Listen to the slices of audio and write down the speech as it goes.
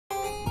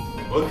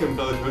Welcome,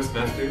 fellow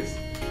Toastmasters,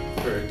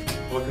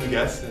 welcome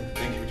guests, and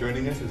thank you for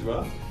joining us as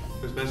well.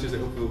 Toastmasters, I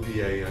hope it will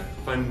be a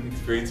fun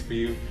experience for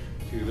you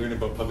to learn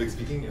about public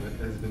speaking, and it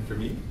has been for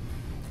me.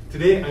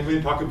 Today, I'm going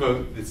to talk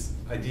about this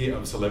idea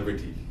of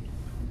celebrity.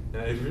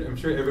 And I'm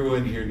sure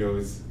everyone here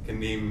can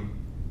name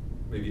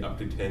maybe up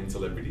to 10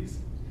 celebrities.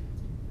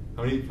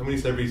 How many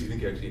celebrities do you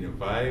think you actually know?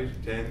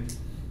 5, 10,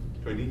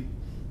 20?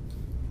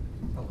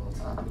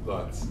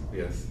 Lots,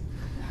 yes.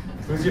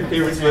 Who's your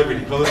favorite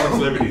celebrity? Call us some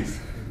celebrities.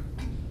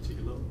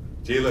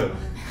 J-Lo.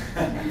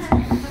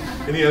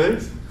 Any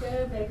others?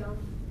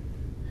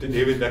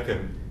 David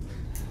Beckham.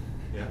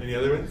 Yeah, any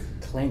other ones?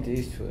 Clint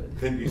Eastwood.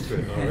 Clint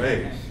Eastwood, all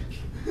right.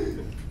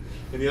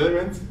 Any other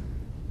ones?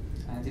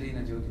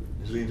 Angelina Jolie.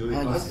 Angelina Jolie,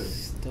 awesome.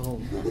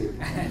 Stole.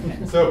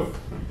 So,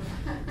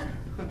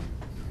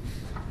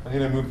 I'm going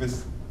to move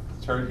this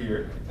chart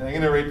here, and I'm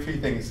going to write 3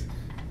 things,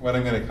 what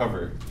I'm going to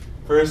cover.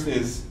 First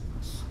is,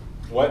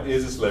 what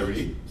is a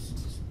celebrity?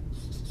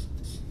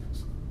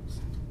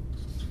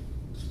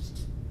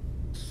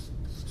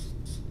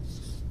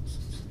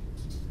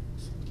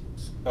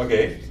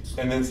 Okay,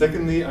 and then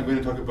secondly, I'm going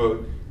to talk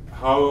about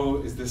how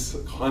is this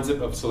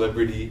concept of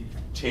celebrity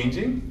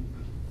changing?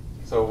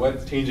 So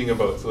what's changing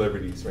about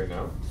celebrities right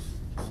now?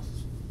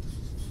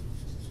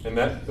 And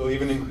that will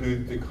even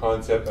include the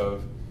concept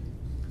of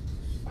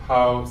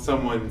how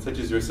someone such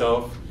as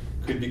yourself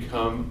could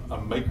become a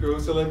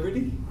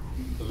micro-celebrity,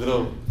 a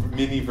little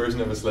mini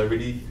version of a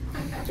celebrity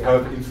to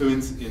have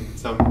influence in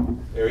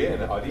some area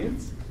and an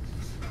audience.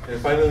 And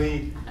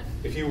finally,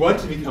 if you want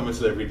to become a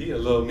celebrity, a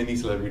little mini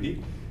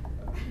celebrity,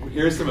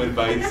 here's some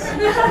advice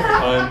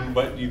on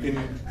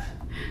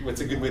what's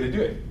a good way to do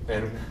it,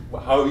 and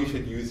how you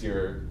should use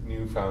your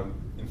newfound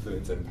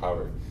influence and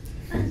power.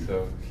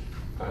 So,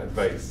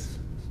 advice.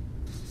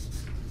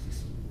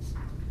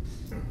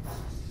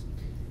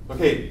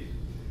 Okay.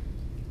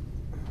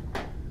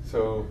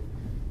 So,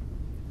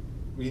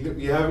 we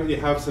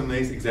have some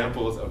nice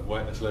examples of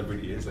what a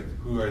celebrity is, like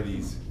who are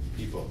these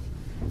people?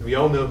 And we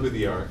all know who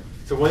they are.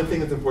 So one thing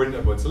that's important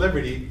about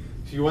celebrity,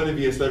 if you want to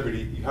be a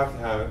celebrity, you have to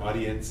have an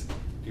audience,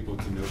 people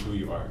to know who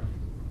you are.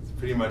 It's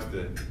pretty much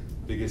the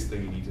biggest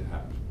thing you need to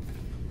have.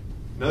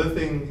 Another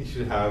thing you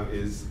should have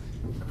is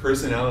a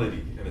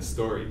personality and a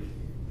story.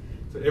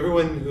 So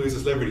everyone who is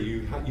a celebrity,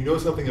 you know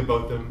something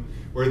about them,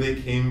 where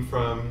they came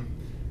from,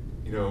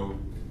 you know,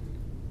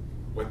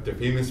 what they're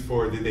famous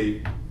for. Did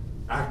they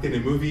act in a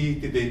movie?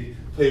 Did they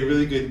play a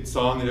really good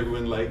song that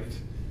everyone liked?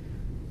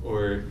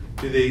 Or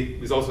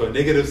was also a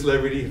negative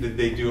celebrity? Did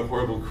they do a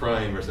horrible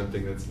crime or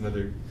something? That's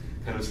another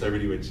kind of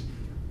celebrity which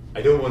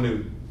I don't want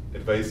to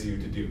advise you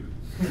to do.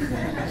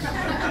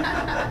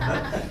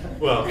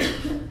 Well,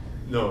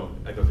 no,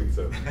 I don't think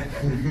so.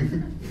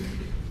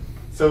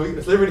 So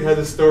a celebrity has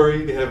a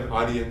story, they have an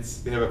audience,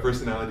 they have a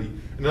personality.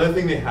 Another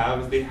thing they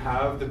have is they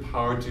have the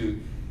power to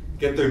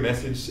get their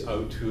message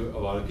out to a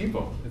lot of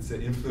people. It's the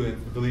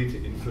ability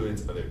to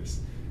influence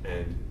others.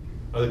 And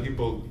other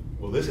people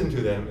will listen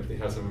to them if they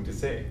have something to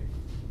say.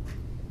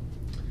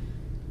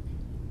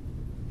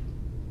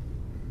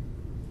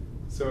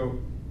 So,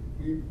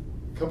 a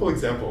couple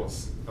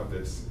examples of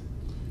this.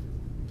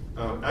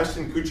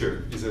 Ashton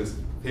Kutcher is a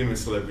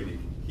famous celebrity.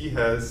 He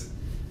has,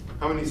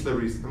 how many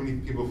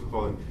people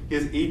follow him? He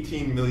has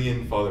 18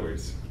 million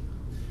followers.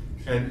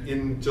 And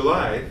in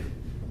July,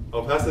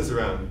 I'll pass this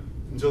around.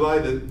 In July,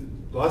 the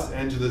Los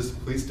Angeles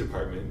Police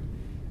Department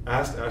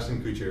asked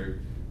Ashton Kutcher,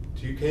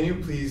 can you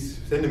please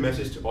send a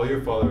message to all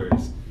your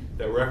followers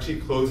that we're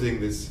actually closing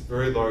this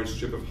very large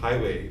strip of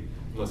highway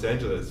in Los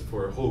Angeles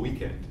for a whole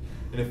weekend.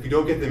 And if we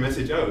don't get the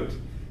message out,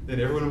 then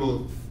everyone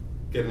will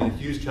get in a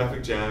huge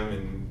traffic jam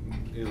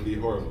and it'll be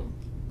horrible.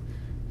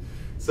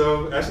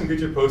 So Ashton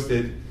Kutcher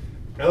posted,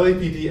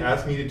 LAPD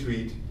asked me to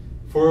tweet,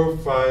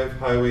 405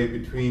 highway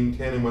between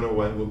 10 and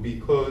 101 will be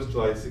closed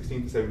July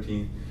 16th to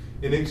 17th.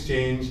 In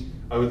exchange,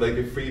 I would like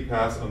a free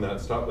pass on that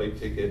stoplight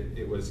ticket.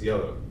 It was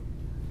yellow.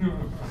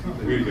 So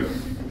here you go.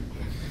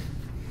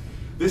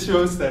 This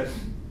shows that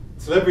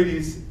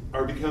celebrities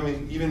are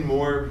becoming even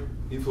more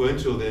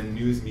influential than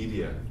news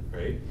media,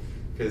 right?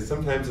 Because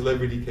sometimes a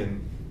celebrity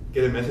can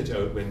get a message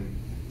out when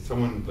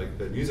someone like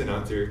the news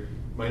announcer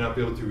might not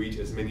be able to reach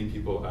as many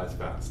people as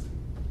fast.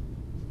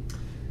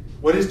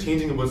 What is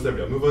changing about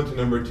celebrity? I'll move on to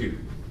number 2.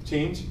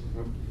 Change.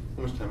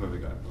 How much time have we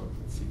got? Oh,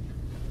 let's see.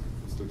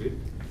 Still good?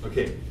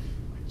 Okay.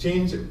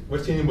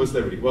 What's changing about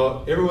celebrity?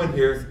 Well, everyone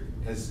here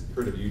has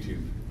heard of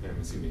YouTube, I'm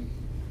assuming.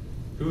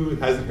 Who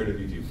hasn't heard of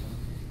YouTube?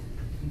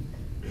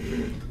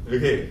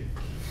 Okay.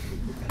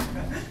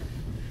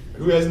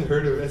 Who hasn't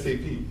heard of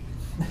SAP?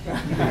 Great.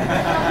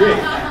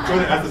 I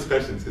want to ask those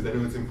questions because I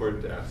know it's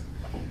important to ask.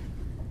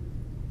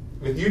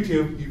 With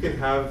YouTube, you can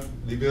have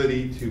the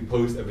ability to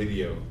post a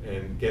video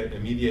and get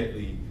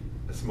immediately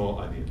a small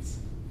audience.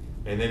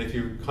 And then if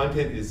your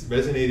content is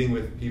resonating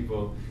with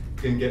people,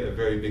 you can get a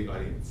very big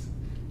audience.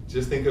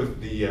 Just think of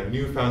the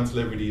newfound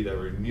celebrity that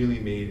were newly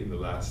made in the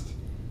last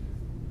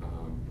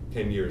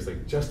 10 years,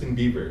 like Justin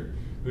Bieber,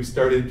 who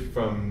started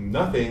from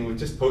nothing with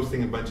just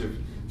posting a bunch of,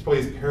 it's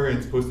probably his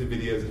parents posted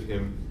videos of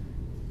him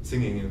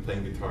singing and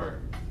playing guitar.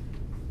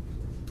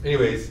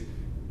 anyways,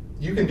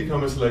 you can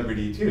become a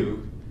celebrity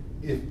too,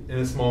 if in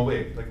a small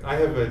way. Like I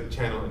have a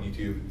channel on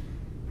YouTube.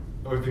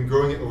 I've been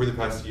growing it over the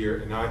past year,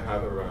 and now I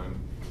have around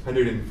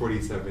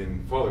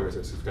 147 followers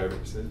or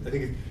subscribers. I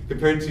think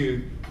compared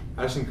to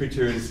Ashton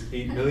Kutcher's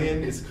 8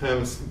 million, it's kind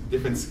of a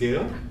different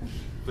scale.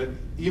 But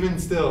even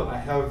still, I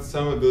have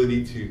some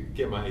ability to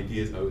get my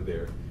ideas out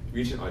there,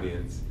 reach an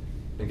audience,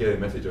 and get a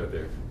message out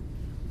there.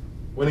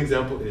 One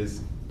example is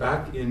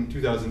back in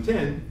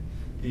 2010,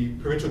 the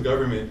provincial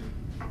government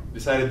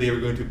decided they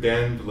were going to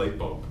ban the light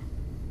bulb.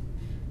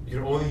 You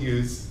can only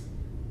use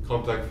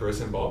compact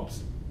fluorescent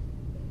bulbs.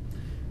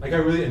 I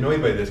got really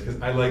annoyed by this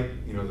because I like,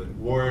 the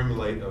warm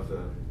light of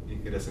the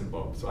incandescent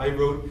bulb. So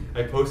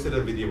I posted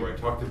a video where I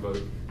talked about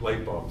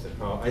light bulbs and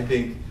how I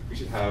think we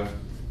should have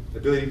the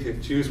ability to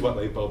choose what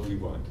light bulb we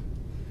want.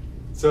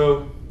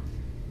 So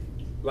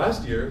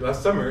last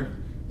summer,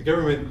 the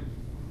government,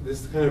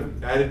 this kind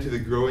of added to the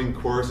growing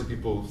chorus of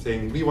people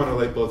saying, we want our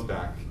light bulbs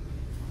back.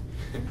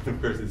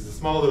 Of course, it's a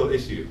small little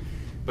issue,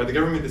 but the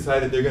government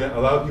decided they're going to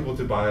allow people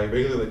to buy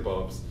regular light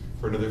bulbs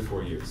for another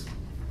 4 years.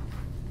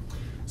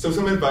 So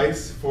some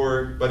advice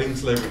for budding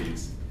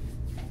celebrities.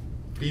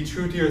 Be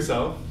true to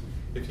yourself.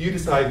 If you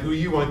decide who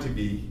you want to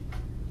be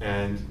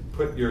and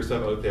put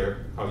yourself out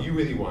there how you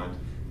really want,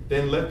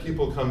 then let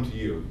people come to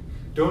you.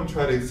 Don't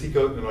try to seek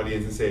out an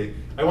audience and say,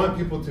 I want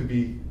people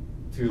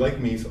to like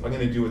me, so I'm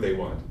going to do what they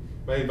want.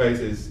 My advice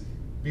is,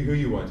 be who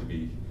you want to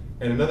be.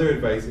 And another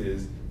advice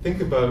is,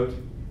 think about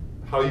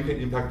how you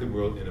can impact the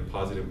world in a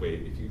positive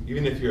way.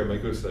 Even if you're a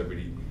micro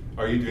celebrity,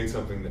 are you doing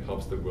something that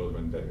helps the world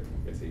run better,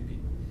 SAP?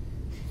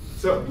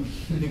 So,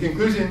 in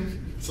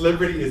conclusion,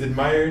 celebrity is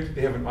admired,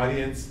 they have an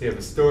audience, they have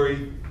a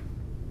story,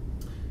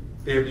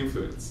 they have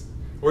influence.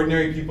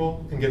 Ordinary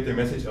people can get their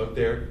message out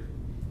there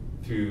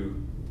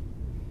through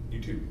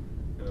YouTube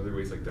and other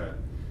ways like that.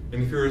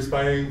 And if you're an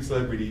aspiring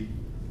celebrity,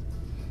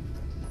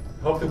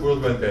 help the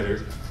world run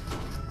better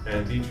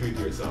and be true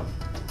to yourself.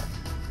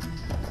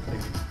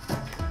 Thank you.